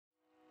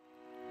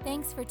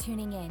Thanks for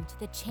tuning in to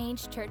the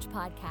Change Church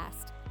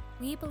podcast.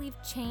 We believe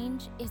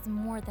change is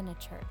more than a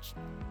church,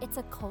 it's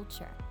a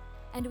culture.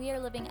 And we are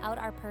living out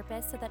our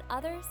purpose so that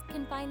others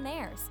can find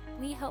theirs.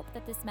 We hope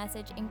that this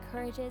message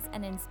encourages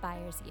and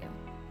inspires you.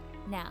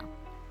 Now,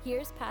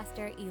 here's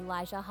Pastor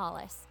Elijah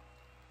Hollis.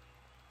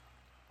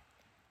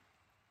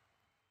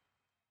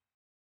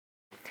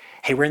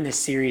 Hey, we're in this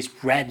series,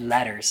 Red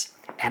Letters,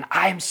 and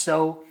I am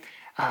so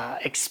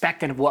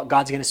expectant of what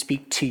God's going to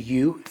speak to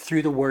you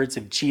through the words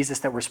of Jesus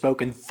that were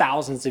spoken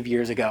thousands of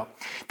years ago.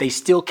 They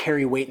still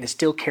carry weight and they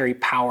still carry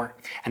power.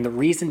 And the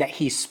reason that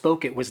he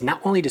spoke it was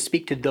not only to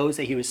speak to those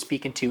that he was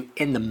speaking to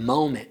in the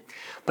moment,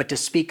 but to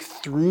speak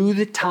through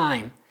the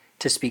time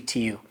to speak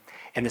to you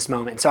in this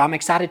moment. And so I'm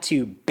excited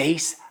to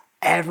base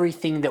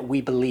everything that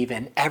we believe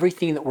in,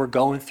 everything that we're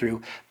going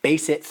through,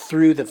 base it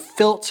through the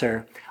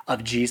filter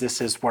of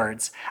Jesus's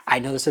words. I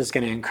know this is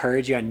going to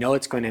encourage you. I know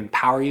it's going to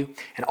empower you.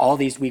 And all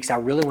these weeks, I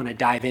really want to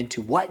dive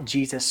into what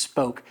Jesus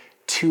spoke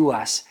to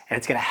us. And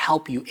it's going to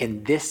help you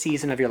in this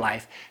season of your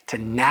life to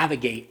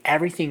navigate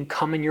everything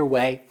coming your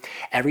way,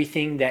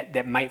 everything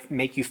that might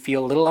make you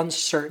feel a little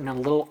uncertain, a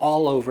little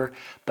all over,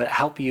 but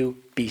help you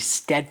be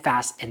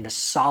steadfast in the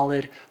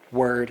solid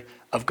word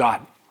of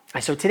God.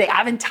 And so today,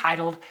 I've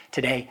entitled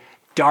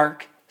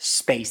Dark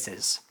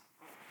Spaces.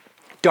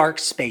 Dark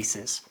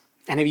spaces.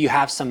 Any of you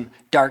have some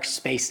dark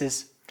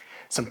spaces?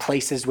 Some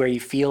places where you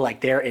feel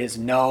like there is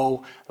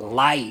no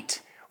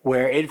light,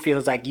 where it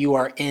feels like you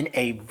are in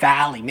a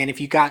valley. Man, if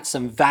you got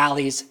some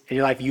valleys in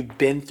your life, you've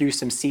been through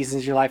some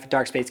seasons in your life of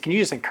dark space, can you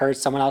just encourage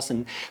someone else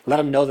and let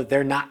them know that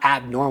they're not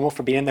abnormal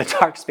for being in the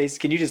dark spaces?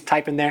 Can you just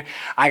type in there,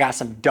 I got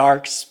some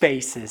dark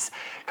spaces.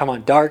 Come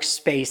on, dark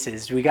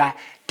spaces. We got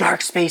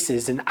dark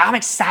spaces, and I'm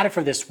excited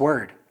for this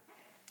word.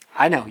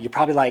 I know, you're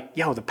probably like,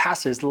 yo, the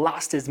pastor's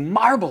lost his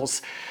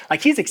marbles.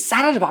 Like, he's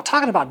excited about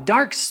talking about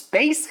dark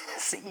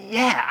spaces.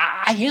 Yeah,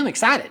 I am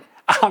excited.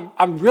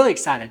 I'm really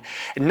excited.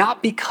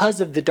 Not because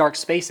of the dark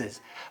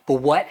spaces, but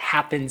what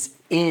happens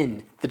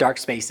in the dark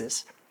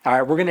spaces. All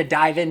right, we're going to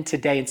dive in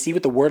today and see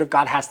what the Word of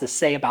God has to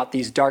say about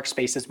these dark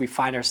spaces we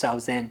find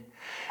ourselves in.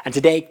 And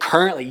today,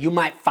 currently, you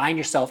might find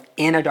yourself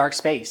in a dark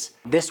space.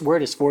 This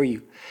word is for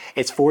you.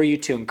 It's for you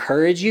to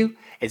encourage you.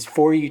 It's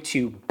for you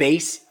to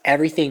base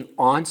everything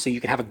on so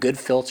you can have a good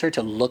filter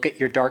to look at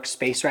your dark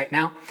space right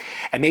now.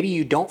 And maybe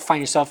you don't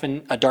find yourself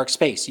in a dark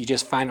space. You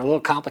just find it a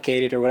little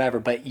complicated or whatever,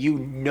 but you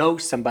know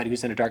somebody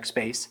who's in a dark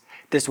space.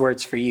 This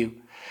word's for you.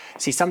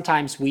 See,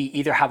 sometimes we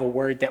either have a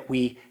word that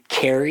we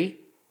carry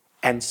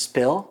and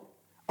spill,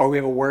 or we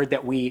have a word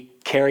that we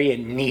carry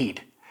and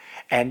need.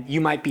 And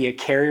you might be a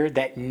carrier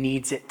that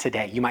needs it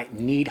today. You might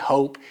need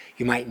hope.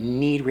 You might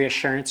need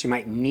reassurance. You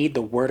might need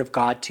the word of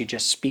God to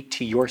just speak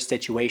to your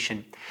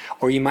situation.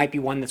 Or you might be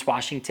one that's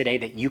watching today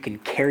that you can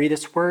carry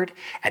this word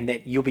and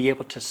that you'll be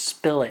able to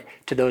spill it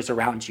to those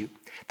around you,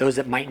 those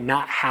that might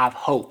not have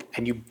hope.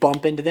 And you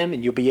bump into them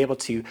and you'll be able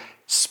to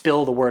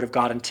spill the word of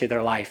God into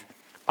their life.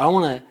 I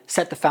want to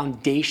set the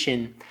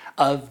foundation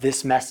of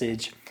this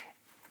message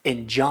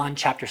in John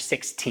chapter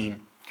 16.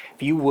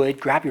 If you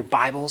would, grab your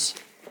Bibles.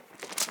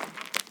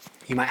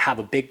 You might have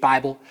a big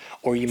Bible,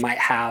 or you might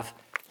have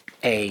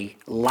a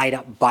light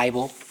up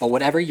Bible, but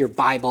whatever your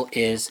Bible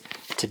is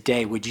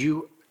today, would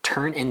you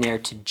turn in there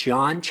to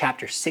John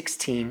chapter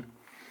 16,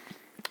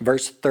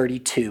 verse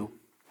 32.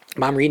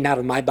 I'm reading out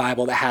of my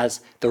Bible that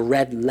has the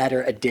red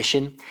letter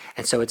edition.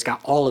 And so it's got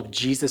all of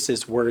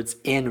Jesus's words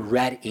in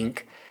red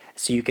ink.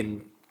 So you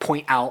can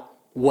point out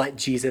what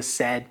Jesus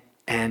said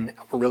and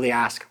really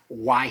ask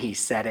why he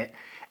said it.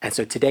 And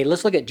so today,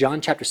 let's look at John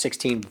chapter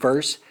 16,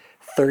 verse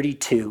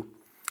 32.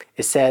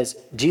 It says,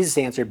 Jesus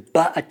answered,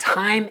 but a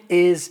time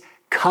is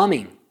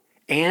coming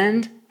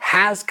and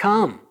has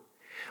come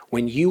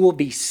when you will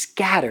be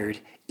scattered,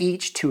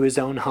 each to his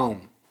own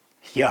home.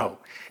 Yo,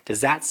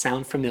 does that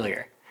sound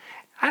familiar?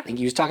 I think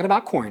he was talking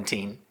about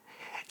quarantine.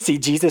 See,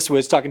 Jesus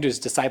was talking to his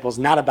disciples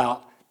not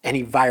about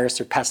any virus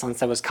or pestilence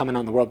that was coming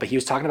on the world, but he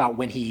was talking about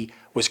when he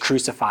was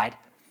crucified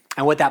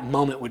and what that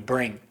moment would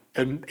bring.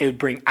 It would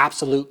bring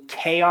absolute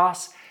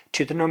chaos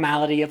to the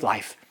normality of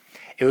life.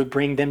 It would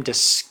bring them to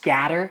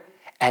scatter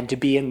and to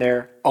be in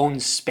their own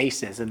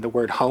spaces. And the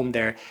word home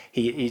there,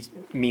 he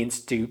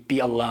means to be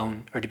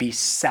alone or to be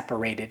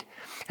separated.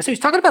 And so he's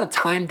talking about a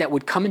time that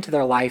would come into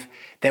their life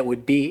that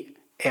would be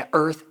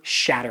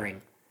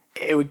earth-shattering.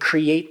 It would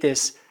create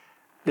this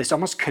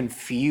almost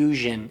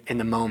confusion in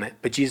the moment.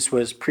 But Jesus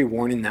was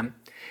pre-warning them.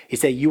 He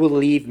said, you will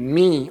leave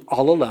me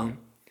all alone,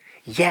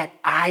 yet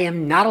I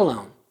am not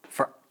alone,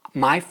 for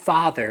my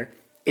Father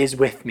is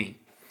with me.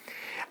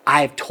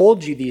 I have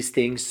told you these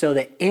things so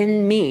that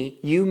in me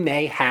you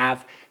may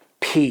have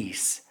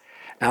peace.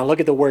 Now look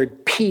at the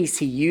word peace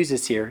he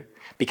uses here,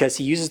 because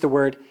he uses the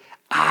word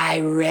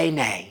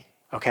eirene,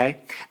 okay?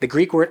 The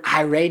Greek word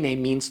eirene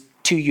means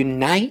to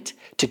unite,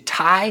 to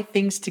tie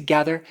things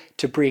together,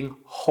 to bring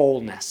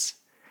wholeness.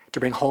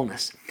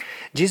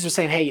 Jesus was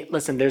saying, hey,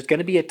 listen, there's going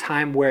to be a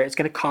time where it's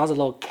going to cause a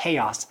little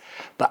chaos,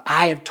 but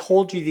I have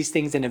told you these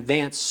things in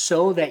advance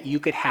so that you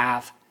could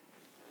have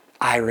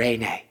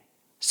eirene,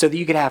 so that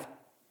you could have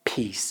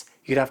peace.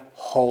 You'd have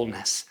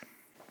wholeness.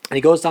 And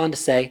he goes on to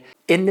say,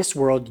 in this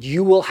world,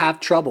 you will have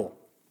trouble,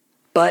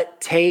 but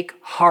take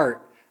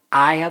heart.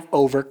 I have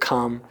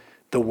overcome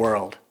the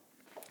world.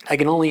 I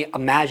can only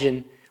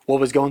imagine what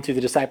was going through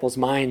the disciples'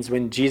 minds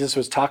when Jesus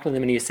was talking to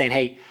them and he was saying,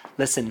 hey,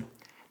 listen,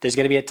 there's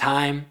going to be a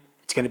time,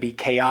 it's going to be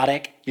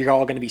chaotic. You're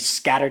all going to be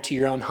scattered to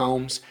your own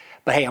homes.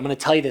 But hey, I'm going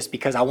to tell you this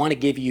because I want to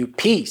give you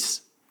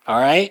peace. All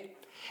right?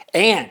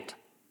 And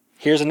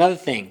here's another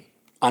thing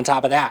on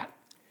top of that.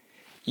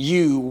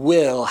 You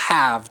will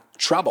have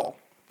trouble.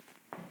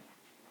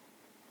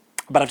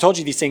 But I've told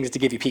you these things to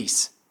give you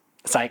peace.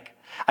 It's like,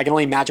 I can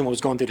only imagine what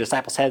was going through the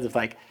disciples' heads of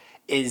like,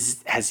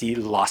 has he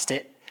lost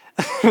it?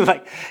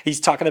 Like, he's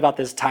talking about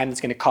this time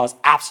that's going to cause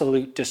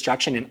absolute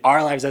destruction in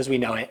our lives as we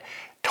know it,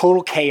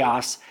 total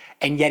chaos.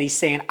 And yet he's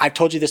saying, I've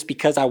told you this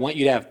because I want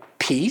you to have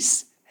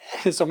peace.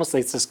 It's almost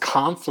like it's this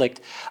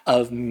conflict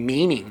of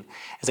meaning.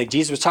 It's like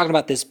Jesus was talking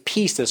about this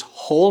peace, this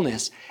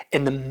wholeness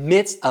in the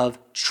midst of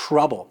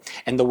trouble.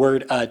 And the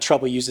word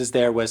trouble uses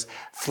there was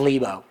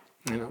phlebo.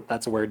 You know,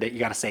 that's a word that you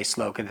got to say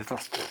slow because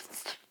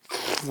it's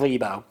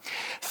phlebo.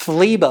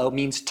 Phlebo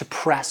means to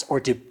press or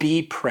to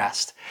be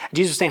pressed.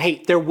 Jesus was saying,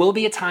 hey, there will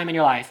be a time in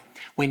your life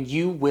when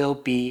you will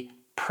be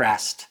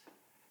pressed.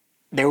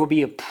 There will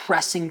be a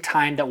pressing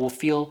time that will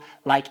feel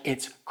like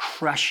it's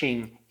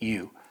crushing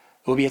you.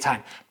 It will be a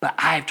time. But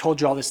I have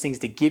told you all these things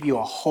to give you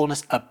a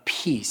wholeness, a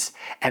peace.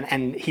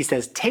 And he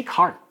says, take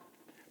heart.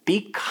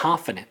 Be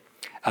confident.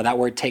 That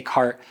word take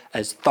heart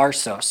is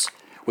tharsos,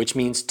 which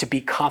means to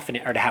be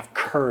confident or to have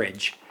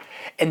courage.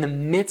 In the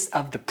midst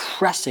of the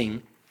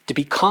pressing, to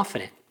be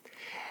confident.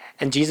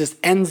 And Jesus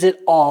ends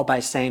it all by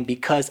saying,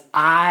 because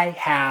I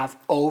have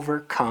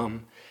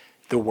overcome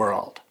the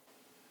world.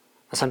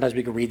 Sometimes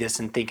we can read this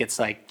and think it's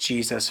like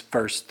Jesus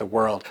versus the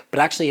world. But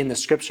actually in the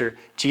scripture,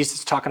 Jesus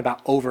is talking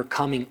about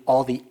overcoming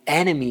all the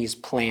enemy's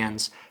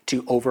plans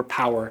to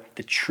overpower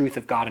the truth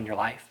of God in your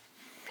life.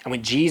 And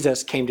when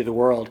Jesus came to the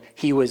world,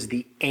 he was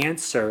the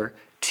answer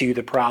to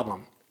the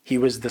problem. He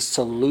was the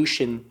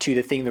solution to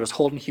the thing that was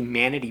holding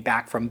humanity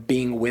back from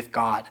being with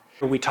God.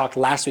 We talked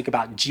last week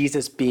about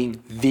Jesus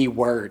being the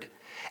Word.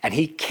 And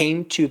he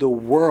came to the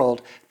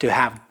world to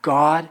have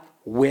God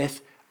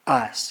with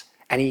us.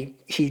 And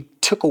he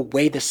took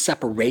away the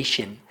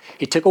separation.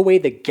 He took away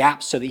the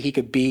gap so that he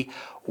could be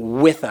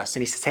with us.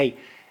 And he says, hey,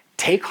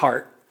 take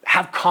heart,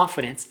 have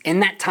confidence in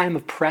that time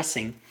of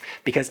pressing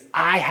because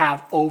I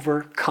have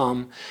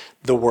overcome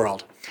the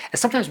world. And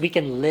sometimes we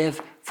can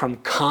live from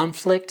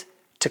conflict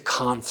to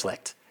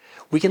conflict.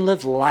 We can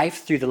live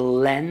life through the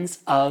lens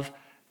of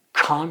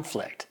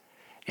conflict.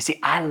 You see,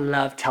 I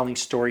love telling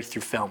stories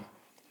through film.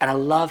 And I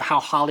love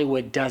how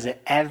Hollywood does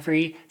it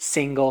every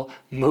single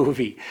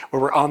movie, where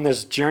we're on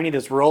this journey,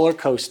 this roller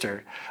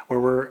coaster,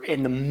 where we're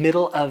in the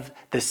middle of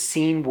the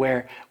scene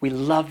where we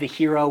love the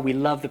hero, we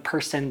love the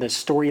person, the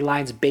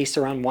storyline's based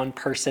around one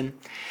person.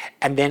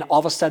 And then all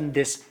of a sudden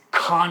this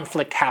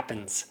conflict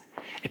happens.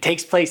 It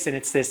takes place and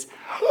it's this,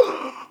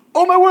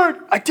 oh my word,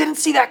 I didn't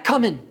see that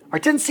coming. Or I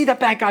didn't see that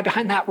bad guy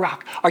behind that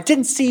rock. Or I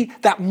didn't see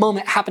that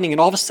moment happening.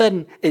 And all of a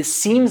sudden it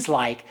seems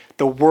like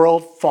the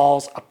world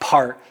falls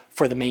apart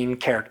for the main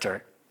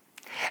character.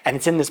 And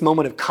it's in this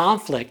moment of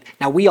conflict.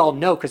 Now we all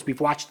know, because we've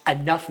watched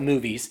enough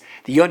movies,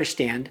 that you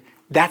understand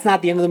that's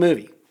not the end of the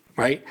movie,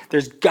 right?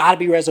 There's got to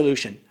be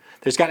resolution.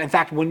 In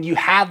fact, when you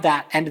have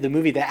that end of the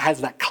movie that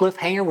has that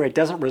cliffhanger where it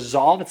doesn't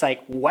resolve, it's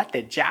like, what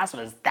the jazz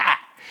was that?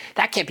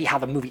 That can't be how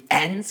the movie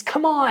ends.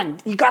 Come on,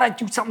 you got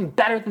to do something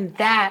better than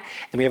that.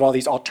 And we have all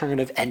these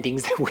alternative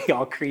endings that we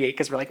all create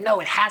because we're like, no,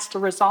 it has to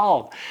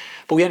resolve.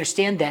 But we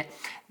understand that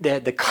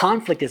the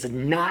conflict is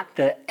not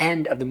the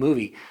end of the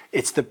movie.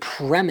 It's the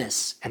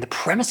premise. And the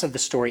premise of the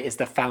story is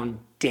the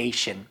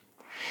foundation.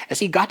 And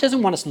see, God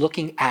doesn't want us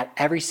looking at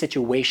every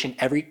situation,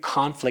 every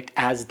conflict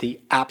as the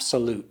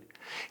absolute.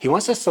 He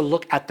wants us to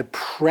look at the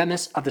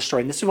premise of the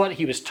story. And this is what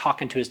he was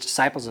talking to his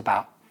disciples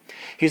about.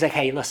 He was like,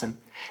 hey, listen,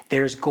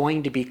 there's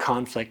going to be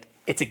conflict.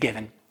 It's a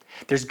given.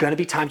 There's going to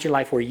be times in your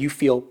life where you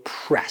feel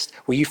pressed,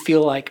 where you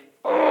feel like,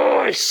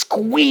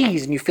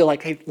 squeeze, and you feel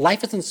like, hey,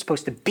 life isn't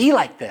supposed to be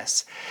like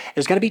this.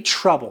 There's going to be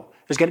trouble.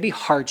 There's going to be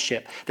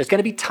hardship. There's going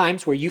to be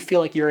times where you feel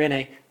like you're in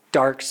a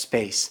dark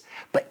space.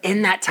 But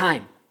in that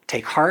time,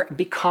 take heart and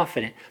be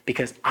confident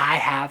because I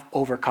have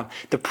overcome.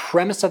 The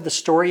premise of the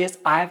story is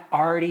I've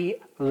already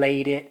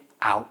laid it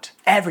out.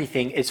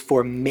 Everything is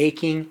for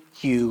making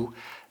you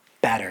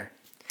better.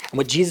 And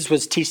what Jesus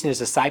was teaching his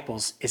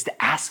disciples is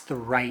to ask the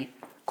right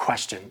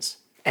questions.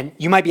 And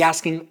you might be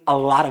asking a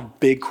lot of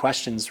big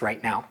questions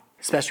right now,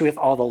 especially with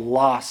all the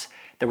loss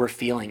that we're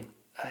feeling.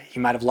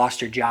 You might have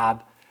lost your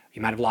job.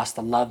 You might have lost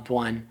a loved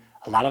one.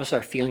 A lot of us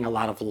are feeling a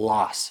lot of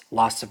loss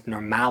of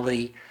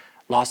normality,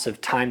 loss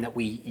of time that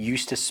we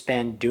used to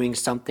spend doing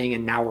something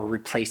and now we're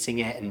replacing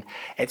it. And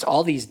it's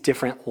all these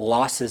different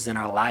losses in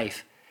our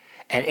life.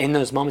 And in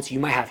those moments, you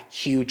might have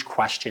huge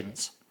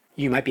questions.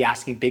 You might be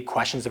asking big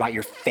questions about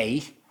your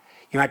faith.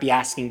 You might be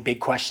asking big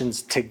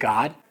questions to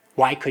God.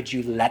 Why could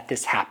you let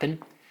this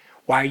happen?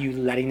 Why are you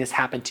letting this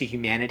happen to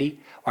humanity?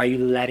 Why are you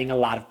letting a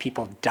lot of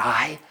people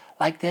die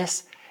like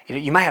this?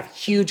 You might have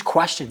huge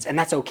questions, and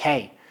that's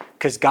okay,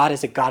 because God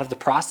is a God of the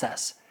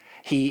process.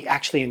 He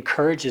actually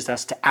encourages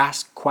us to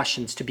ask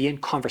questions, to be in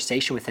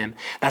conversation with him.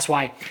 That's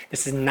why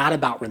this is not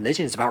about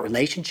religion, it's about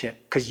relationship,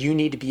 because you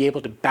need to be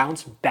able to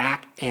bounce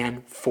back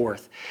and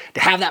forth. To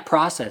have that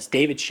process,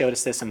 David showed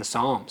us this in the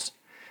Psalms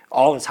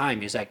all the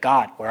time. He's like,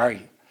 God, where are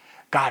you?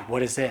 God,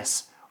 what is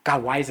this?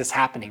 God, why is this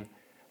happening?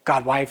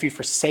 God, why have you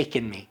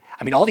forsaken me?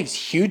 I mean, all these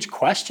huge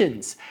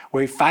questions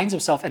where he finds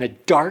himself in a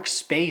dark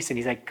space and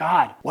he's like,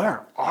 God,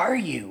 where are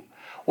you?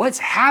 What's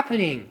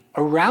happening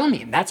around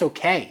me? And that's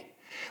okay.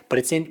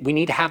 But we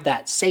need to have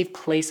that safe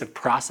place of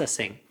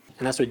processing.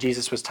 And that's what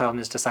Jesus was telling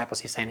his disciples.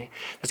 He's saying,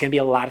 there's going to be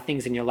a lot of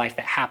things in your life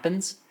that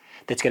happens.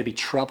 That's going to be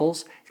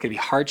troubles. It's going to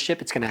be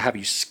hardship. It's going to have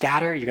you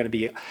scatter. You're going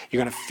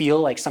to feel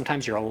like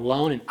sometimes you're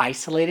alone and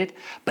isolated.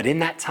 But in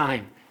that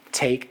time,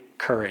 take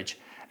courage.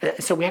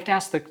 So we have to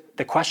ask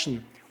the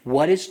question,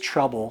 what is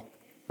trouble?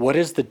 What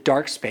is the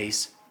dark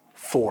space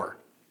for?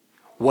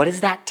 What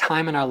is that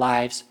time in our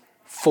lives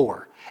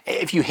for?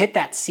 If you hit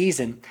that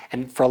season,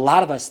 and for a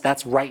lot of us,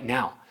 that's right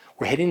now.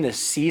 We're hitting the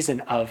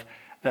season of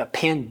the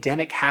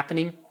pandemic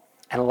happening,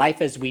 and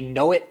life as we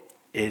know it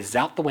is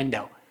out the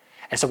window.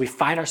 And so we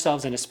find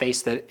ourselves in a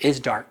space that is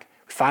dark.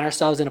 We find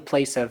ourselves in a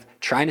place of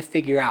trying to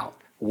figure out,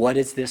 what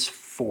is this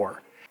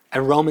for?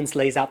 And Romans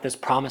lays out this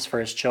promise for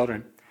his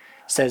children.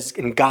 It says,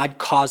 and God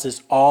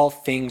causes all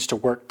things to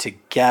work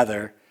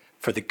together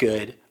for the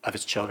good of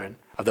his children,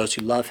 of those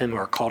who love him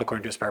or are called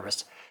according to his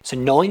purpose. So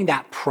knowing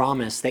that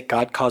promise that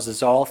God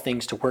causes all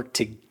things to work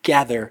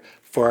together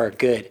for our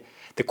good,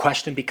 the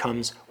question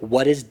becomes,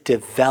 what is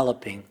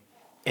developing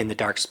in the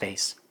dark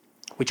space?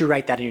 Would you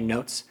write that in your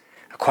notes?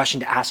 A question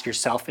to ask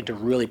yourself and to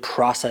really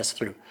process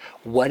through.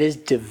 What is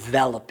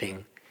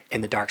developing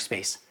in the dark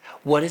space?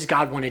 What does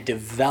God want to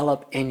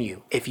develop in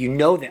you? If you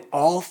know that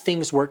all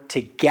things work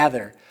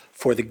together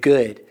for the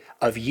good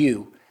of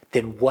you,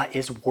 then what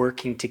is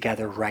working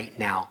together right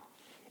now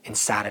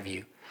inside of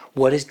you?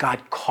 What is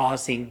God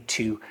causing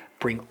to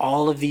bring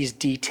all of these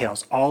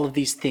details, all of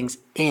these things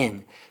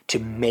in to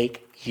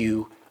make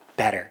you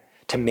better,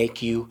 to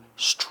make you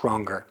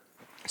stronger?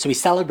 So we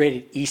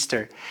celebrated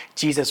Easter,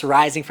 Jesus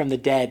rising from the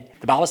dead.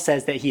 The Bible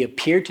says that he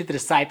appeared to the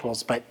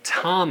disciples, but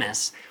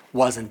Thomas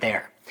wasn't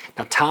there.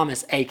 Now,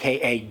 Thomas,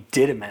 aka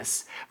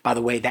Didymus, by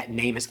the way, that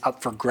name is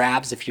up for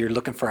grabs if you're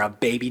looking for a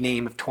baby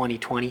name of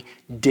 2020,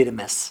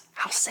 Didymus.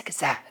 How sick is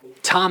that?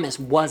 Thomas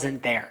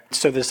wasn't there.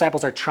 So the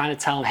disciples are trying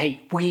to tell him,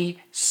 hey, we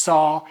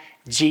saw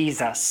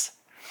Jesus.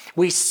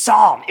 We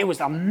saw him. It was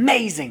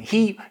amazing.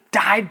 He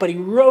died, but he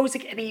rose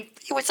again.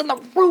 He was in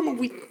the room and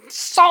we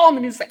saw him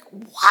and he was like,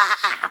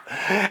 wow.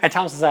 And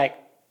Thomas was like,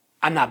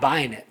 I'm not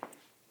buying it.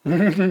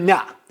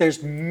 Nah,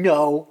 there's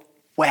no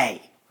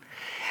way.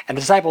 And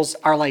the disciples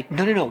are like,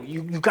 no,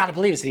 you got to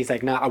believe this. And he's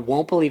like, no, I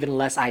won't believe it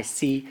unless I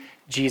see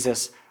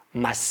Jesus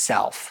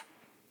myself.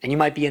 And you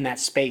might be in that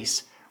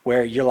space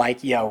where you're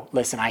like, yo,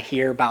 listen, I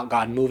hear about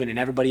God moving in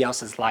everybody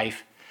else's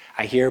life.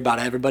 I hear about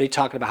everybody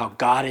talking about how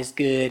God is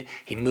good.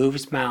 He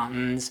moves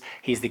mountains.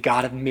 He's the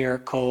God of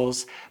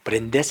miracles. But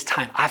in this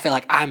time, I feel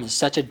like I'm in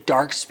such a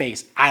dark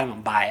space. I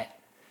don't buy it.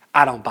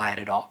 I don't buy it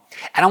at all.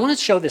 And I want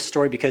to show this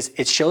story because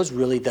it shows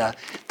really the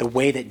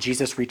way that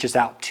Jesus reaches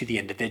out to the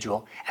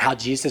individual and how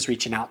Jesus is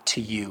reaching out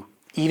to you.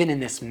 Even in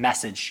this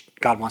message,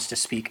 God wants to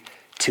speak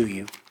to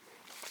you.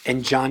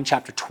 In John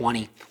chapter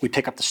 20, we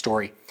pick up the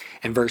story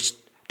in verse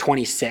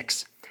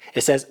 26.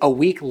 It says, a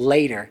week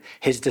later,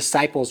 his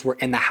disciples were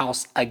in the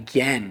house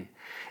again.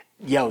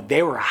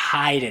 They were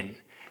hiding.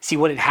 See,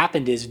 what had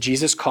happened is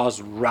Jesus caused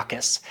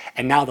ruckus,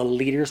 and now the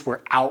leaders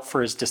were out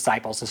for his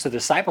disciples. And so the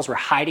disciples were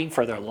hiding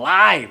for their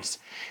lives.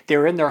 They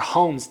were in their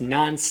homes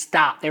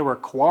nonstop. They were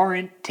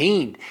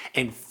quarantined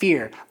in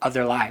fear of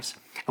their lives.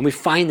 And we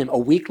find them a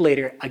week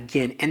later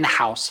again in the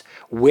house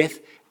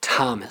with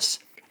Thomas.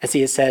 And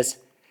see, it says,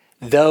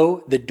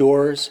 though the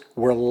doors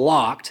were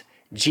locked,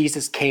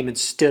 Jesus came and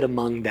stood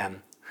among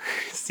them.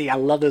 See, I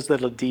love those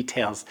little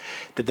details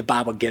that the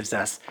Bible gives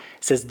us.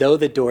 It says, though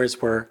the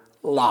doors were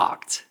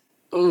locked.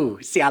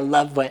 Ooh, see, I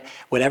love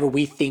whatever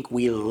we think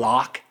we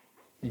lock,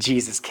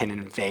 Jesus can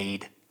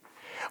invade.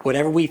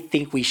 Whatever we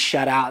think we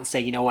shut out and say,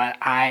 you know what,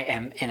 I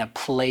am in a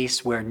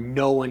place where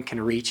no one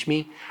can reach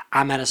me.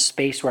 I'm at a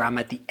space where I'm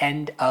at the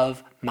end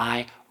of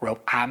my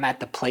rope. I'm at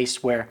the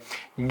place where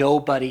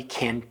nobody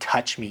can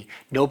touch me.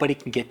 Nobody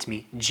can get to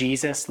me.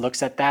 Jesus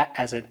looks at that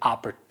as an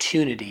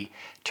opportunity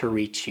to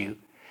reach you.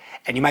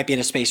 And you might be in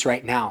a space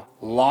right now,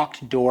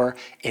 locked door,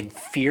 in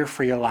fear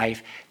for your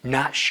life,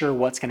 not sure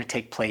what's going to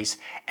take place.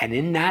 And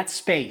in that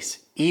space,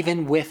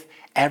 even with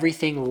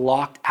everything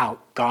locked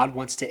out, God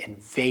wants to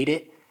invade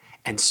it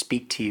and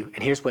speak to you.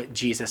 And here's what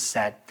Jesus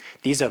said.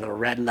 These are the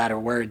red letter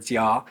words,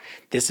 y'all.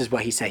 This is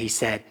what he said. He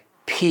said,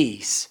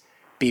 peace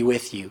be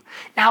with you.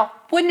 Now,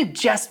 wouldn't it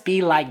just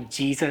be like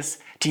Jesus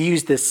to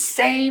use the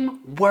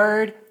same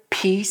word,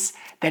 peace,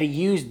 that he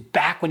used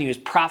back when he was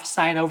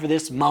prophesying over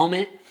this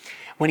moment?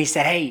 When he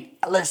said, hey,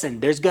 listen,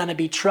 there's going to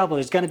be trouble.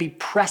 There's going to be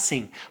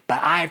pressing.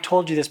 But I have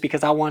told you this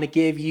because I want to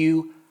give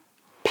you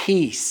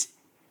peace.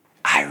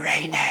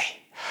 Irene.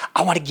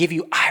 I want to give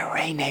you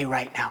irene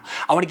right now.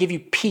 I want to give you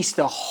peace,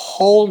 the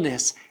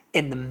wholeness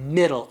in the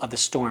middle of the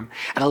storm.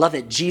 And I love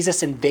that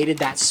Jesus invaded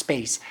that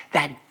space,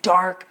 that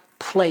dark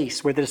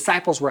place where the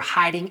disciples were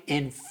hiding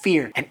in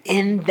fear. And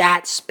in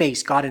that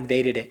space, God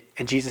invaded it.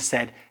 And Jesus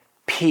said,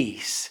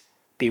 peace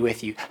be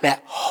with you.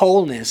 Let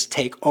wholeness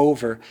take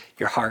over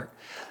your heart.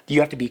 You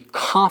have to be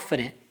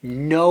confident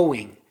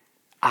knowing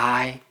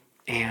I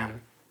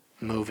am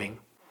moving.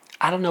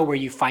 I don't know where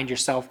you find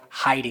yourself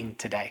hiding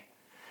today.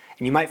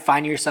 And you might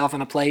find yourself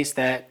in a place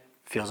that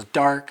feels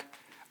dark,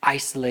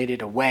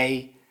 isolated,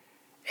 away,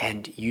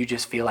 and you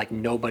just feel like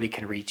nobody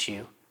can reach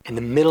you. In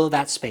the middle of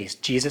that space,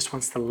 Jesus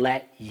wants to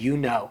let you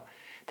know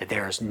that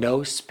there is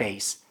no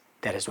space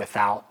that is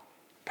without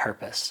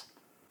purpose.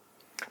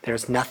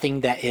 There's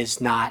nothing that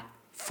is not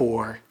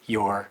for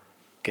your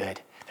good.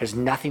 There's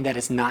nothing that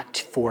is not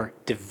for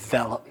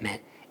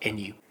development in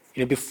you.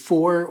 You know,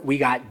 before we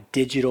got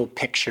digital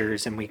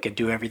pictures and we could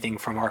do everything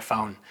from our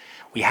phone,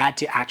 we had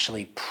to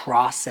actually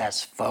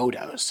process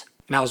photos.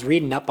 And I was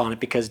reading up on it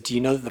because do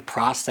you know that the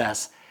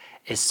process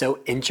is so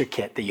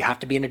intricate that you have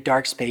to be in a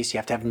dark space, you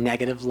have to have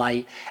negative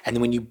light, and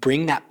then when you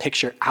bring that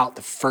picture out,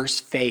 the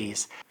first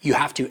phase, you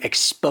have to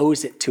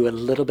expose it to a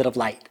little bit of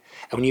light.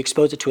 And when you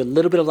expose it to a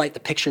little bit of light, the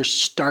picture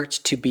starts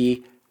to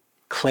be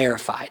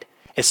clarified.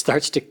 It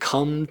starts to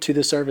come to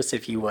the surface,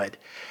 if you would.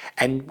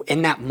 And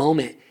in that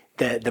moment,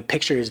 the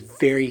picture is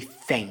very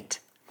faint.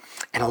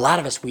 And a lot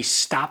of us, we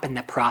stop in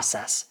that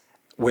process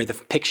where the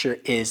picture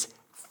is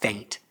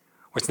faint,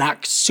 where it's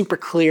not super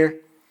clear.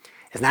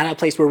 It's not a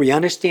place where we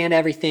understand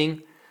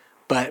everything,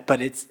 but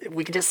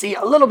we can just see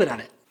a little bit of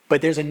it.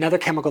 But there's another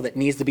chemical that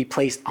needs to be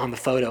placed on the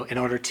photo in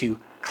order to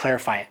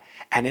clarify it.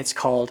 And it's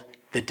called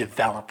the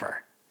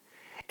developer.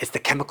 It's the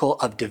chemical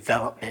of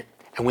development.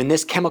 And when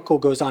this chemical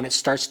goes on, it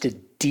starts to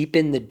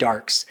deepen the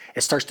darks.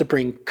 It starts to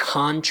bring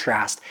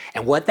contrast.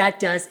 And what that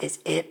does is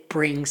it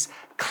brings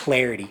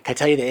clarity. Can I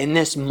tell you that in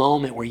this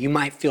moment where you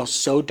might feel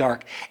so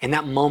dark, in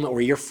that moment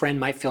where your friend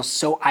might feel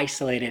so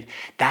isolated,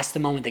 that's the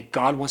moment that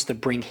God wants to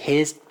bring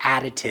his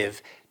additive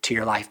to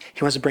your life.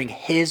 He wants to bring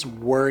his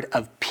word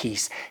of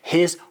peace,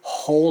 his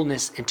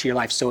wholeness into your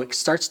life. So it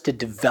starts to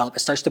develop.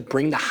 It starts to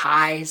bring the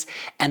highs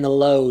and the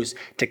lows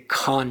to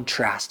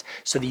contrast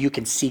so that you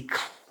can see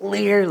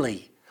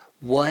clearly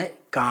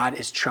what God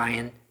is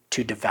trying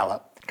to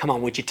develop. Come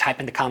on, would you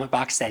type in the comment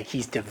box that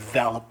he's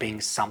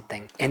developing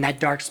something? In that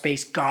dark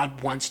space,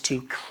 God wants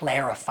to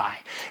clarify.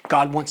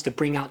 God wants to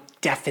bring out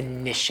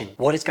definition.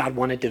 What does God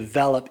want to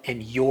develop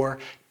in your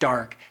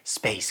dark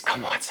space?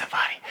 Come on,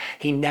 somebody.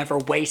 He never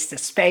wastes a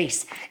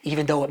space,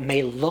 even though it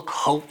may look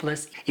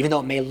hopeless, even though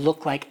it may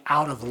look like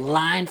out of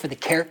line for the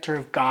character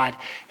of God.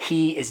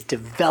 He is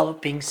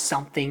developing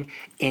something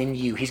in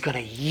you. He's going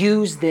to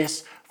use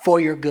this for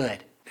your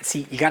good.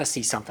 See, you got to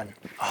see something.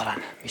 Hold on,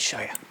 let me show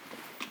you.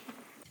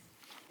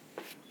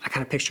 I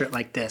kind of picture it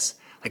like this.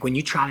 Like when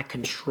you try to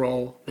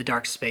control the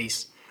dark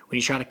space, when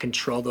you try to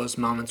control those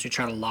moments, you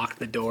try to lock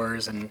the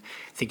doors and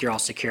think you're all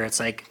secure. It's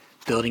like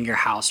building your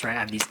house, right? I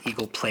have these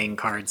Eagle playing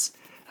cards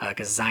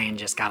because Zion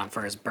just got them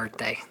for his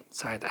birthday.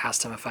 So I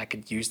asked him if I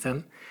could use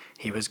them.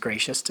 He was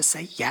gracious to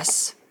say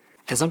yes.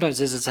 And sometimes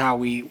this is how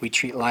we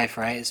treat life,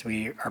 right? Is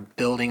we are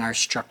building our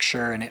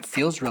structure and it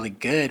feels really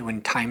good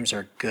when times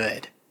are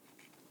good,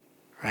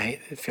 right?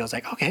 It feels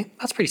like, okay,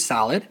 that's pretty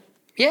solid.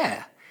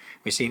 Yeah.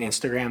 We see an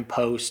Instagram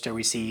post or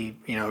we see,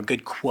 a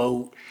good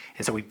quote.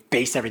 And so we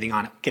base everything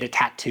on it, get a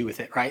tattoo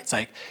with it, right? It's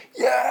like,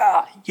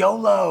 yeah,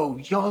 YOLO,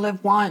 you only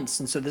live once.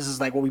 And so this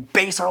is like what we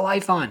base our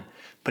life on.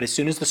 But as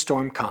soon as the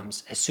storm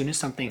comes, as soon as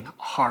something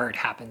hard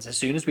happens, as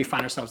soon as we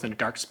find ourselves in a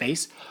dark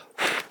space,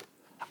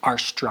 our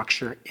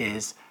structure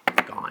is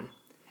gone.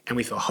 And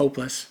we feel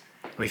hopeless,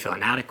 and we feel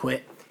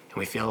inadequate, and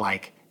we feel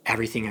like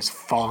everything is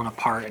falling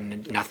apart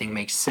and nothing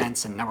makes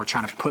sense. And now we're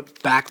trying to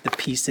put back the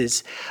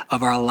pieces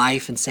of our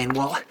life and saying,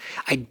 well,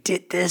 I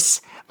did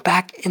this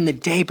back in the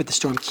day, but the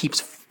storm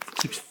keeps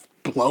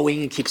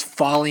blowing and keeps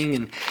falling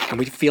and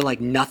we feel like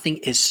nothing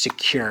is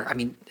secure. I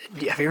mean,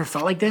 have you ever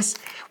felt like this?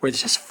 Where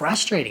it's just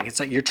frustrating. It's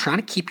like you're trying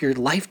to keep your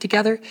life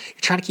together.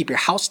 You're trying to keep your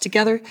house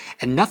together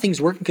and nothing's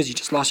working because you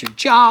just lost your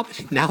job.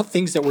 Now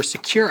things that were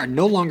secure are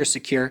no longer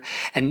secure.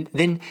 And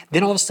then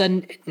all of a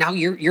sudden, now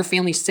your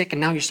family's sick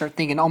and now you start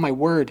thinking, oh my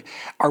word,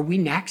 are we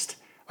next?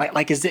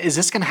 Like is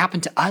this going to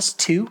happen to us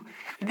too?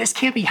 This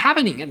can't be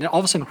happening. And then all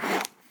of a sudden,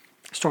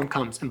 storm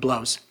comes and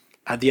blows.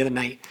 The other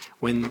night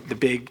when the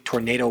big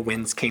tornado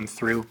winds came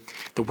through,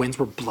 the winds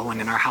were blowing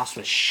and our house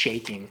was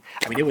shaking.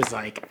 I mean, it was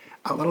like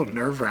a little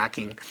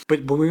nerve-wracking,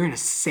 but we were in a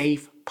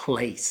safe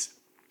place.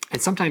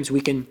 And sometimes we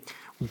can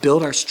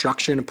build our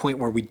structure in a point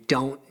where we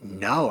don't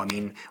know. I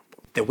mean,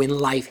 that when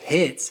life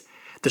hits,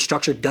 the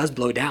structure does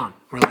blow down.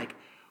 We're like,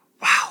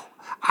 wow,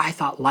 I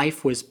thought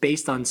life was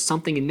based on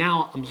something, and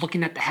now I'm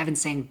looking at the heavens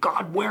saying,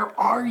 God, where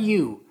are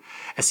you?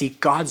 I see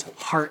God's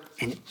heart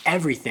in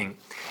everything.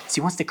 So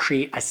he wants to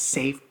create a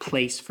safe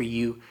place for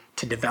you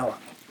to develop.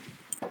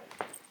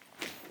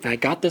 And I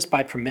got this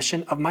by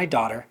permission of my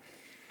daughter,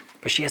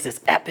 but she has this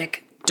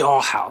epic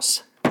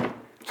dollhouse.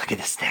 Look at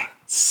this thing,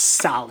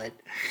 solid.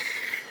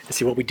 And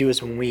see, what we do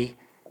is when we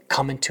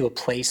come into a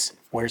place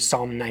where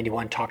Psalm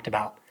 91 talked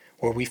about,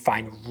 where we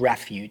find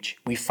refuge,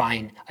 we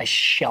find a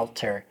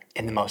shelter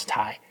in the Most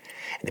High.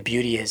 And the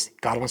beauty is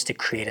God wants to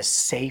create a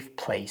safe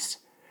place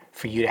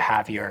for you to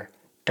have your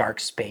dark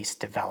space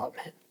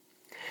development.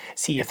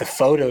 See, if the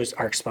photos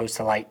are exposed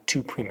to light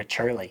too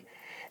prematurely,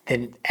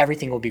 then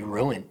everything will be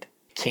ruined.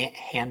 You can't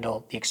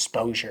handle the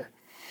exposure.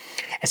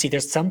 And see,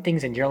 there's some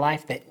things in your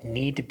life that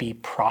need to be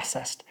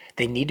processed.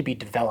 They need to be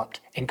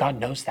developed. And God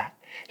knows that.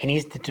 He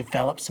needs to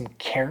develop some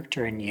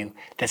character in you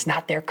that's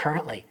not there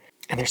currently.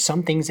 And there's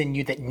some things in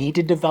you that need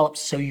to develop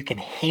so you can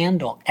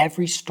handle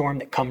every storm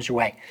that comes your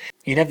way.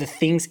 You have the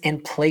things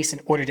in place in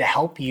order to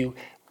help you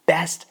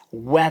best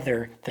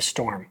weather the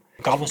storm.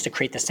 God wants to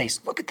create this space.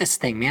 Look at this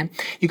thing, man.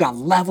 You got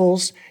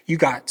levels, you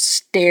got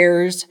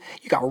stairs,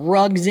 you got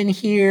rugs in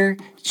here.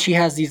 She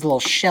has these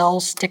little shell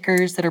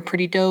stickers that are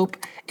pretty dope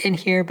in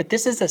here. But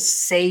this is a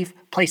safe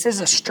place. This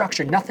is a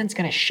structure. Nothing's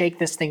going to shake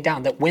this thing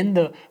down. That when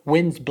the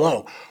winds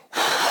blow,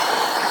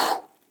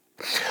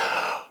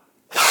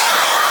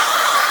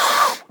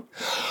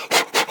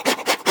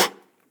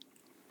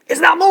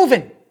 it's not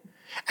moving.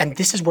 And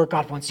this is where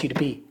God wants you to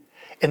be.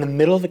 In the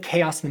middle of the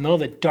chaos, in the middle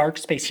of the dark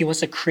space, He wants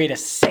to create a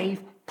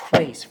safe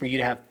place for you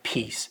to have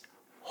peace,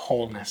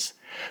 wholeness,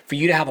 for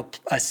you to have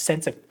a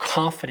sense of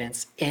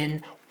confidence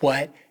in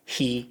what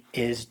He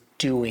is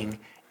doing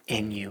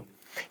in you.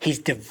 He's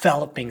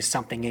developing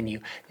something in you.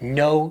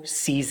 No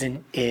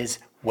season is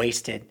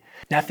wasted.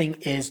 Nothing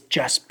is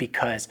just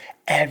because.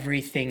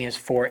 Everything is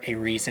for a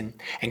reason.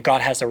 And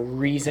God has a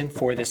reason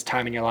for this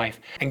time in your life.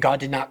 And God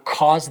did not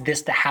cause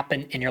this to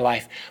happen in your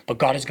life, but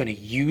God is going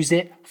to use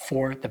it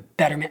for the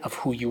betterment of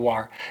who you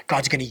are.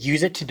 God's going to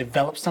use it to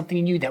develop something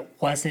in you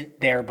that wasn't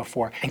there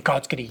before. And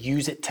God's going to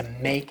use it to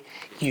make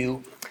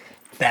you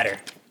better.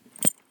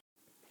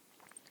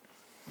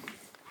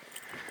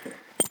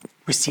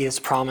 We see this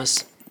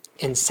promise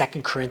in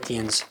 2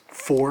 Corinthians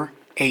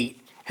 4:8.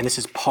 And this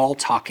is Paul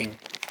talking.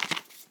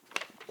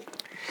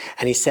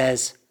 And he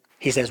says,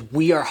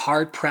 we are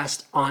hard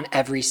pressed on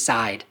every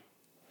side,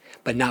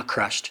 but not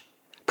crushed,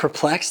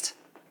 perplexed,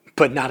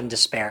 but not in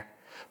despair,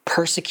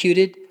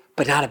 persecuted,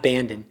 but not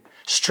abandoned,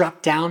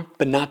 struck down,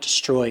 but not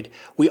destroyed.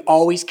 We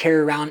always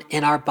carry around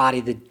in our body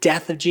the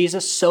death of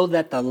Jesus so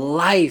that the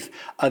life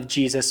of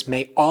Jesus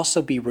may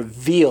also be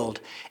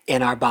revealed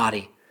in our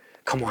body.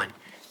 Come on.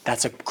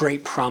 That's a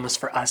great promise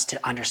for us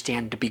to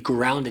understand, to be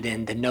grounded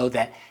in, to know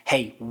that,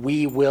 hey,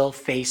 we will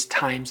face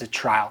times of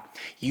trial.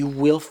 You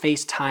will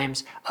face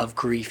times of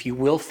grief. You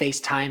will face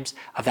times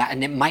of that.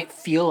 And it might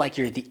feel like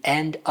you're at the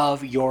end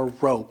of your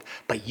rope,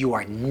 but you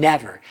are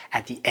never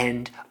at the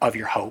end of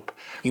your hope.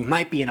 You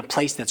might be in a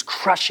place that's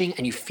crushing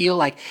and you feel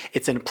like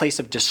it's in a place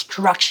of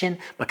destruction,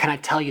 but can I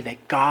tell you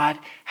that God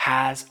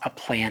has a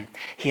plan?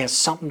 He has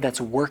something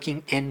that's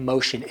working in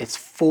motion. It's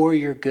for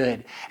your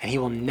good, and He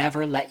will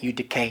never let you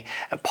decay.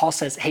 Paul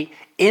says, hey,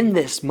 in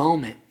this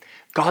moment,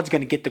 God's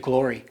going to get the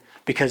glory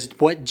because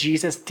what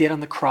Jesus did on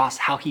the cross,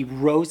 how He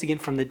rose again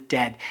from the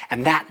dead,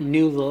 and that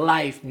new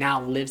life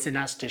now lives in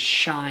us to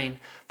shine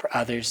for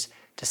others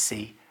to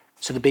see.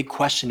 So the big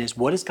question is,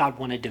 what does God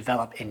want to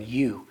develop in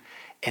you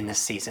in this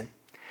season?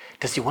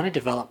 Does He want to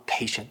develop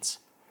patience?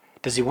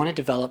 Does He want to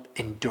develop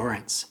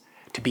endurance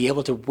to be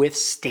able to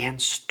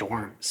withstand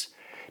storms?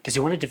 Does He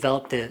want to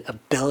develop the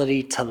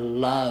ability to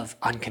love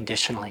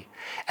unconditionally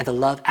and to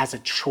love as a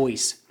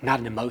choice, not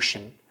an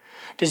emotion?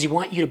 Does He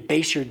want you to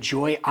base your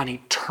joy on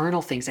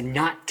eternal things and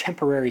not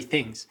temporary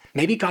things?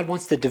 Maybe God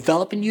wants to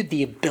develop in you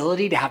the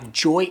ability to have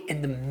joy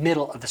in the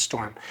middle of the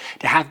storm,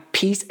 to have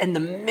peace in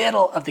the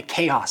middle of the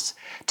chaos,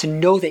 to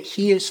know that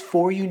He is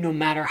for you no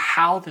matter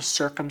how the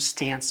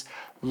circumstance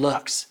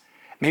looks.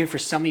 Maybe for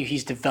some of you,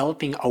 He's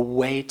developing a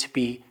way to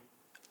be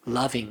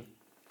loving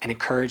and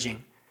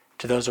encouraging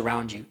to those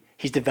around you.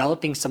 He's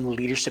developing some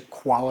leadership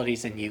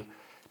qualities in you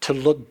to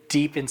look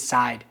deep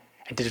inside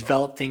and to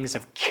develop things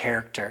of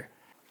character.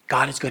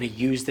 God is going to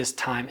use this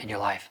time in your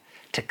life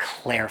to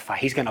clarify.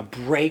 He's going to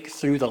break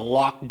through the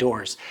locked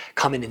doors,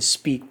 come in and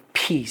speak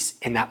peace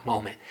in that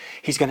moment.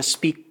 He's going to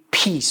speak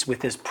peace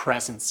with His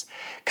presence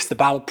because the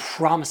Bible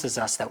promises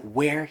us that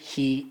where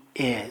He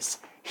is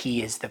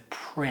the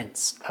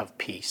Prince of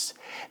Peace,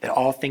 that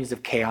all things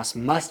of chaos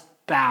must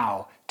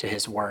bow to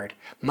His word,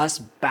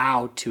 must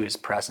bow to His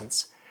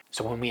presence.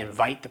 So when we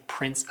invite the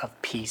Prince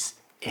of Peace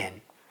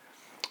in,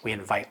 we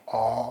invite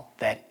all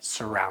that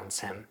surrounds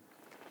Him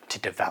to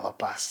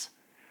develop us,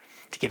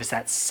 to give us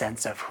that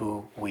sense of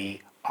who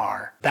we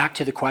are. Back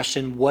to the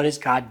question, what is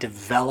God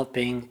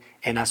developing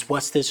in us?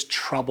 What's this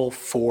trouble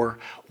for?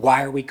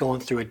 Why are we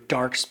going through a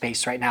dark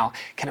space right now?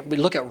 Can we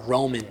look at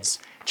Romans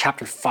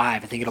chapter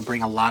 5? I think it'll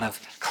bring a lot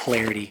of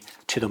clarity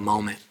to the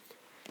moment.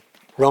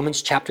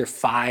 Romans chapter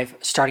 5,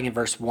 starting in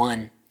verse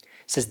 1,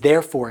 says,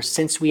 therefore,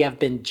 since we have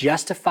been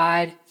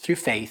justified through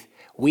faith,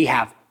 we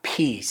have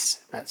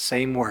peace, that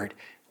same word,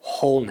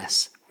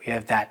 wholeness. We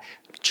have that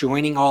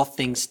joining all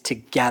things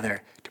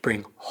together to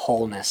bring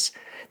wholeness,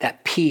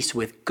 that peace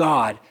with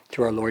God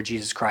through our Lord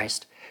Jesus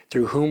Christ,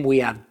 through whom we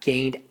have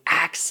gained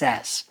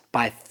access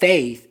by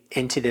faith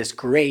into this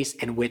grace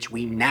in which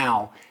we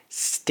now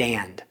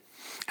stand.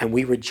 And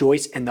we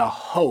rejoice in the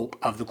hope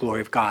of the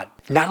glory of God.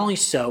 Not only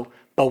so,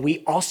 but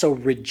we also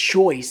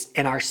rejoice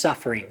in our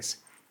sufferings.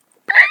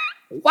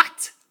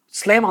 What?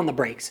 Slam on the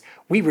brakes.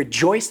 We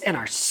rejoice in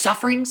our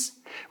sufferings.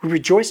 We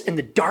rejoice in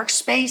the dark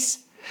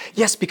space.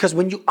 Yes, because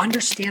when you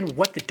understand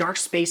what the dark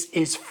space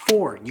is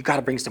for, you got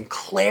to bring some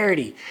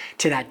clarity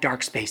to that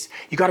dark space.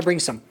 You got to bring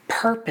some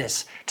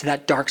purpose to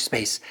that dark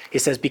space. It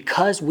says,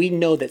 because we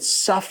know that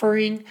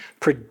suffering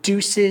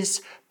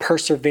produces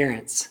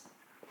perseverance.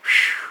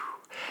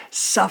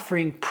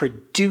 Suffering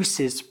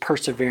produces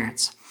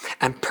perseverance,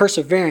 and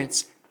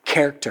perseverance,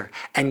 character,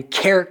 and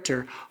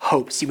character,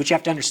 hope. See, what you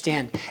have to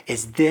understand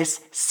is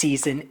this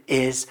season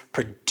is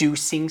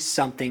producing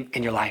something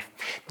in your life.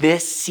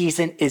 This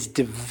season is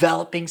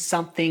developing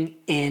something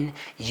in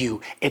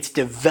you. It's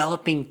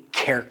developing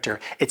character.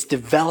 It's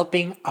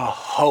developing a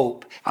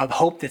hope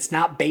that's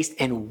not based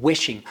in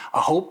wishing,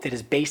 a hope that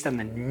is based on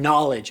the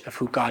knowledge of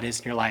who God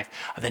is in your life,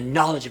 of the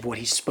knowledge of what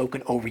he's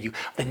spoken over you,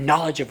 the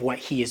knowledge of what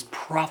he has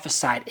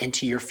prophesied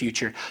into your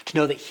future, to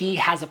know that he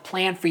has a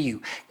plan for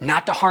you,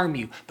 not to harm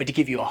you, but to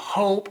give you a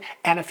hope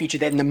and a future,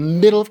 that in the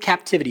middle of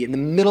captivity, in the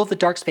middle of the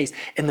dark space,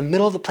 in the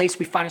middle of the place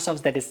we find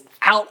ourselves that is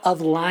out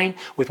of line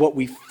with what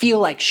we feel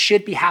like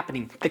should be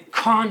happening, the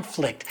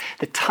conflict,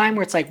 the time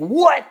where it's like,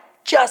 what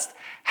just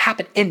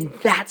happened? In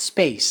that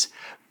space,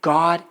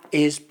 God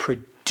is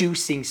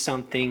producing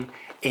something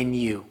in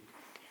you.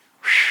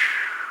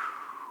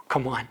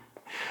 Come on,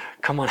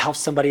 help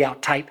somebody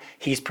out. Type,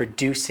 he's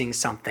producing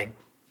something.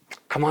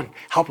 Come on,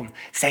 help him.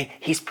 Say,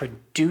 he's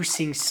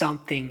producing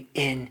something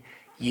in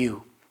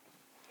you.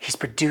 He's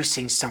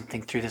producing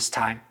something through this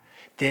time.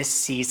 This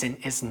season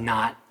is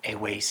not a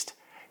waste.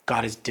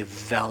 God is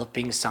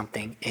developing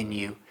something in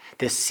you.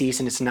 This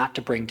season is not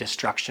to bring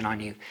destruction on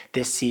you.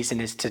 This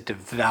season is to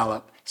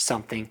develop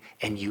something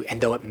in you.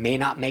 And though it may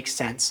not make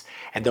sense,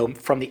 and though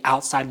from the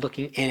outside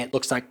looking in, it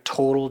looks like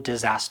total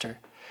disaster,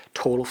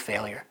 total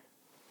failure.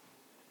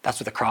 That's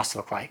what the cross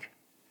looked like.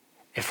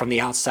 If from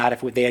the outside,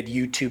 if they had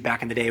YouTube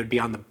back in the day, it would be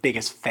on the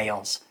biggest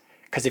fails.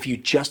 Because if you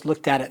just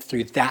looked at it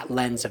through that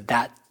lens of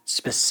that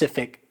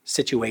specific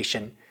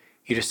situation,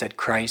 you just said,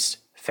 Christ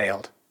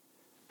failed.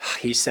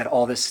 He said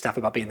all this stuff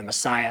about being the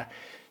Messiah,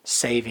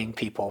 saving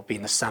people,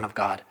 being the Son of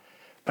God.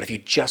 But if you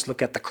just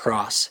look at the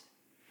cross,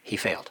 he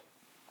failed.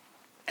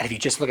 And if you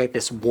just look at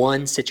this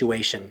one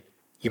situation,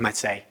 you might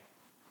say,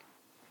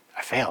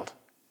 I failed.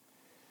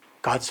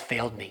 God's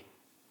failed me.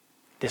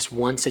 This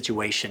one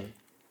situation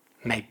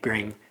may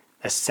bring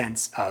a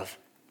sense of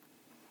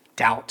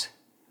doubt,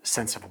 a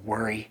sense of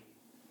worry,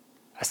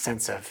 a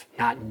sense of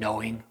not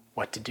knowing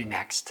what to do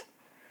next.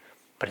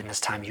 But in this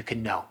time, you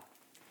can know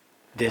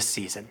this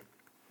season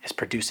is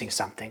producing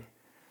something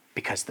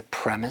because the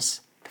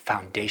premise, the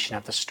foundation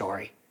of the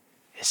story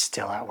is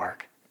still at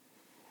work.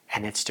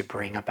 And it's to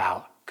bring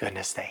about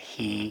goodness, that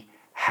he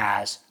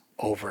has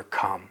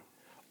overcome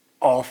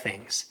all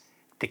things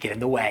that get in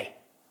the way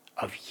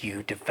of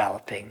you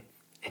developing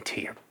into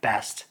your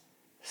best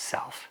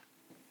self.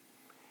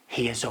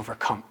 He has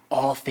overcome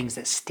all things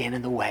that stand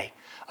in the way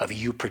of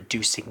you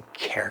producing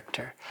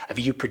character, of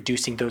you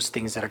producing those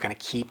things that are going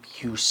to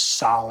keep you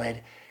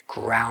solid,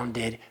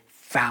 grounded,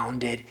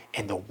 founded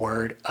in the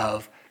Word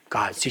of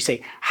God. So you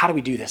say, how do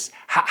we do this?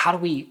 How do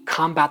we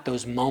combat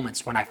those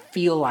moments when I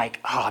feel like,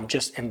 I'm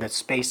just in the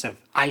space of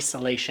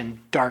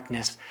isolation,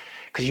 darkness?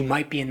 Because you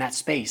might be in that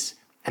space.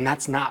 And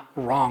that's not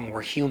wrong.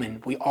 We're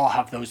human. We all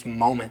have those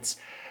moments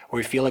where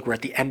we feel like we're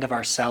at the end of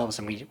ourselves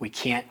and we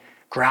can't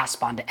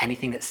grasp onto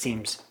anything that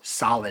seems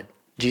solid.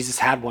 Jesus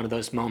had one of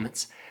those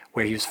moments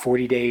where he was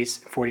 40 days,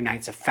 40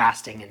 nights of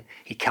fasting, and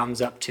he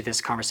comes up to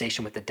this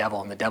conversation with the devil,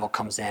 and the devil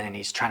comes in and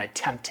he's trying to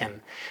tempt him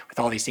with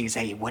all these things.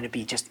 Hey, wouldn't it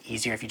be just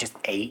easier if you just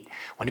ate?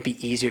 Wouldn't it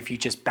be easier if you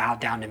just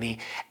bowed down to me?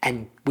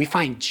 And we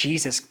find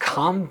Jesus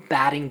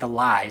combating the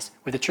lies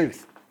with the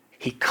truth.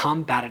 He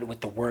combated it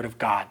with the Word of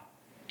God.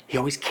 He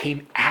always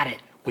came at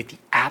it with the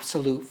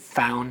absolute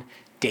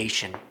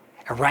foundation.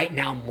 And right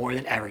now, more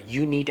than ever,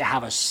 you need to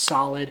have a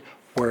solid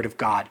Word of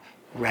God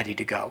ready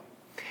to go.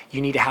 You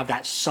need to have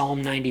that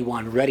Psalm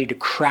 91 ready to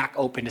crack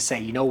open to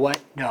say, you know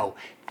what? No,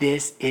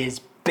 this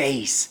is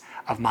base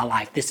of my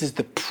life. This is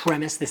the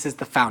premise. This is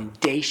the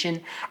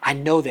foundation. I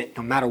know that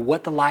no matter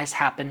what the lies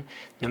happen,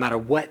 no matter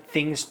what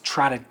things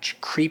try to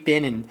creep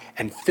in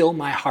and fill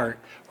my heart,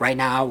 right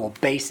now I will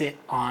base it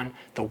on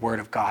the Word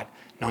of God,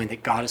 knowing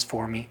that God is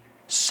for me.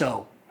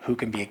 So who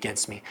can be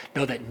against me?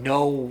 Know that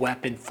no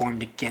weapon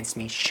formed against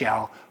me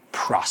shall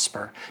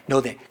prosper. Know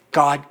that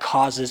God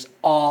causes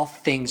all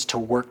things to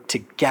work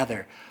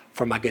together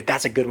for my good.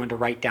 That's a good one to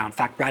write down. In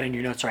fact, write in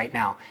your notes right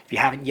now. If you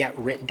haven't yet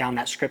written down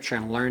that scripture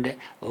and learned it,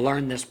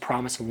 learn this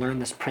promise and learn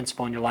this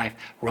principle in your life.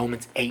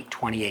 Romans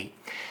 8:28.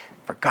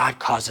 For God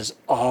causes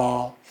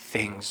all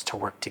things to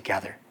work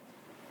together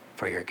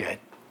for your good.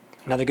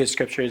 Another good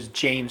scripture is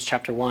James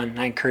chapter 1. And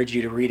I encourage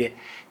you to read it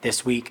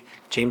this week.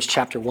 James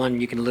chapter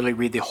 1, you can literally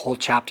read the whole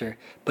chapter,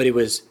 but it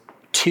was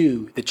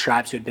to the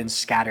tribes who had been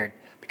scattered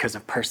because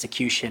of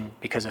persecution,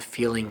 because of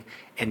feeling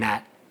in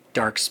that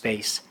dark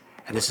space.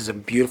 And this is a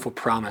beautiful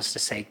promise to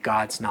say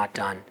God's not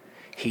done.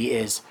 He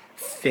is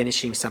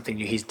finishing something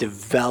new. He's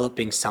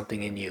developing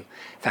something in you.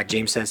 In fact,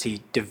 James says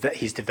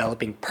he's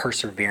developing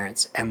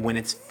perseverance. And when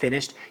it's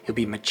finished, you'll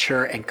be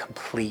mature and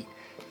complete.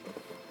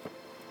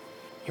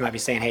 You might be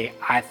saying, hey,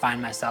 I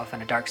find myself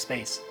in a dark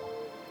space.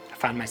 I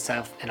find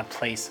myself in a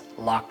place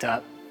locked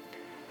up.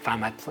 I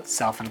find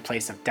myself in a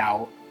place of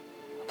doubt,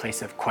 a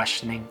place of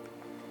questioning,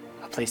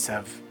 a place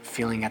of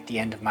feeling at the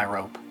end of my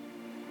rope.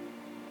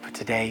 But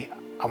today,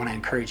 I want to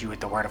encourage you with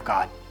the word of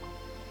God,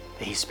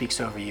 that he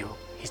speaks over you.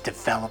 He's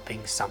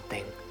developing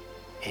something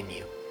in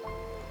you.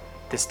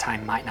 This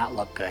time might not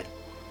look good,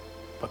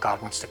 but God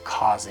wants to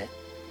cause it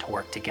to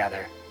work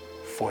together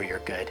for your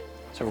good.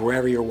 So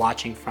wherever you're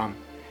watching from,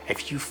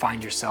 if you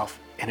find yourself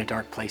in a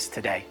dark place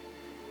today,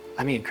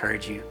 let me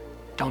encourage you,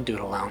 don't do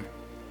it alone.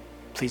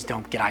 Please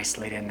don't get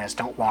isolated in this.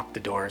 Don't lock the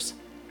doors,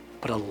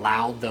 but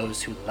allow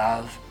those who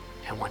love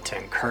and want to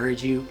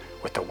encourage you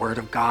with the word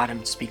of God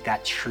and speak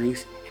that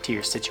truth into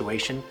your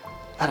situation,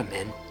 let them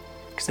in.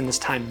 Because in this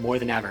time more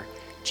than ever,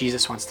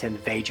 Jesus wants to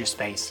invade your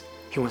space.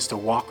 He wants to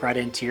walk right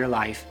into your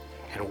life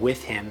and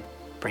with him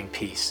bring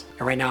peace.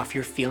 And right now, if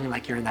you're feeling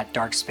like you're in that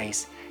dark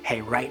space,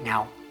 hey, right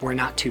now, we're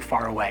not too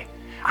far away.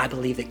 I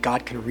believe that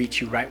God can reach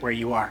you right where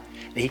you are,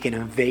 that he can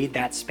invade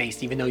that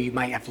space, even though you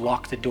might have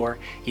locked the door,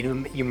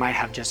 you might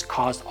have just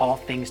caused all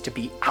things to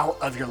be out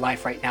of your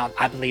life right now.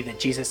 I believe that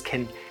Jesus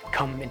can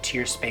come into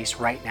your space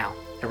right now.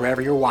 And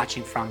wherever you're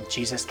watching from,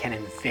 Jesus can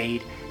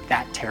invade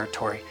that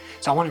territory.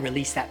 So I want to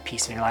release that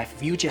peace in your life.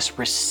 If you just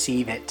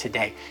receive it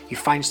today, you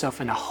find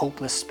yourself in a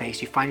hopeless space,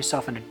 you find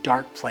yourself in a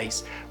dark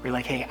place where you're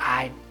like, hey,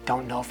 I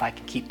don't know if I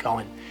can keep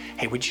going.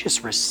 Hey, would you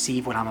just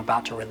receive what I'm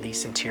about to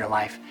release into your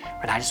life?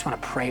 And I just want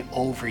to pray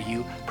over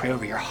you, pray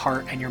over your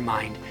heart and your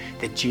mind,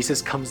 that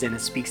Jesus comes in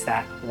and speaks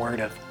that word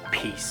of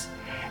peace.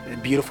 The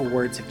beautiful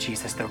words of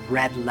Jesus, the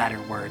red letter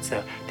words,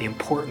 the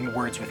important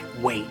words with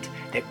weight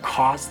that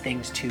cause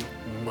things to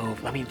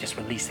move. Let me just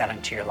release that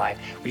into your life.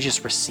 We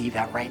just receive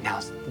that right now.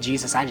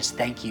 Jesus, I just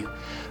thank you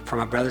for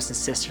my brothers and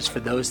sisters,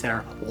 for those that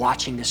are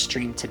watching this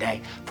stream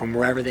today from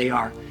wherever they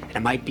are. And it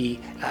might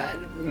be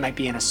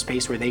in a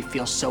space where they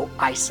feel so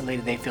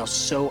isolated, they feel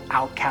so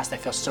outcast, they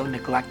feel so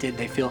neglected,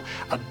 they feel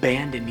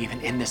abandoned even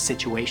in this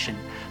situation,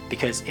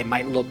 because it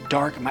might look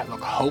dark, it might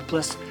look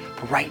hopeless.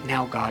 But right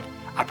now, God,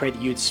 I pray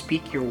that you'd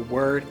speak your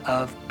word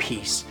of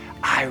peace.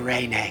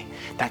 Irene,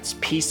 that's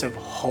peace of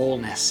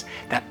wholeness,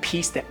 that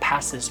peace that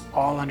passes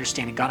all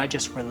understanding. God, I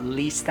just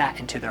release that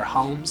into their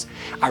homes.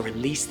 I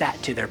release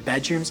that to their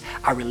bedrooms.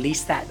 I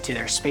release that to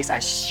their space. I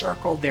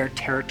circle their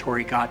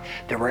territory, God,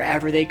 that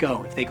wherever they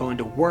go, if they go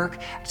into work,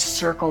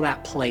 circle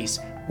that place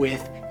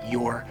with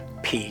your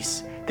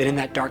peace. That in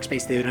that dark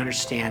space, they would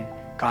understand,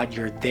 God,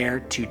 you're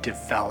there to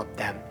develop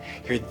them.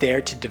 You're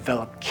there to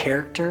develop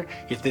character.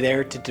 You're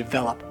there to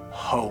develop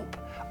hope,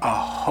 a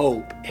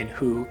hope in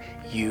who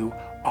you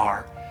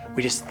are.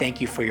 We just thank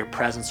you for your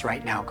presence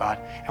right now, God,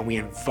 and we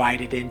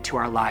invite it into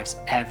our lives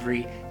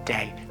every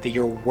day, that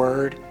your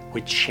word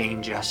would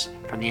change us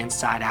from the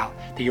inside out,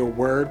 that your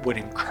word would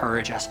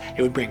encourage us.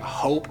 It would bring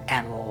hope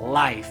and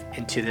life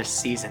into this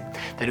season,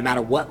 that no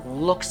matter what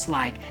looks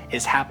like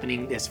is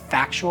happening is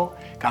factual,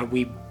 God,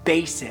 we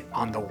base it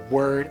on the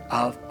word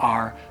of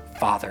our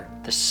Father,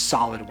 the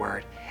solid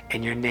word.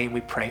 In your name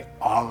we pray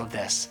all of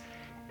this.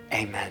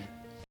 Amen.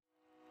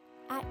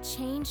 At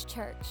Change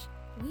Church,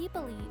 we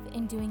believe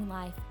in doing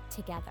life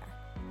together.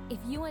 If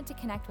you want to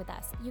connect with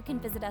us, you can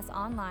visit us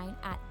online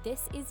at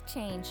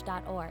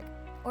thisischange.org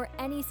or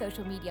any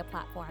social media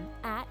platform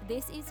at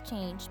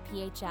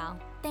thisischangephl.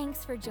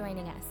 Thanks for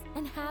joining us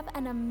and have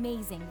an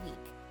amazing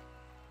week.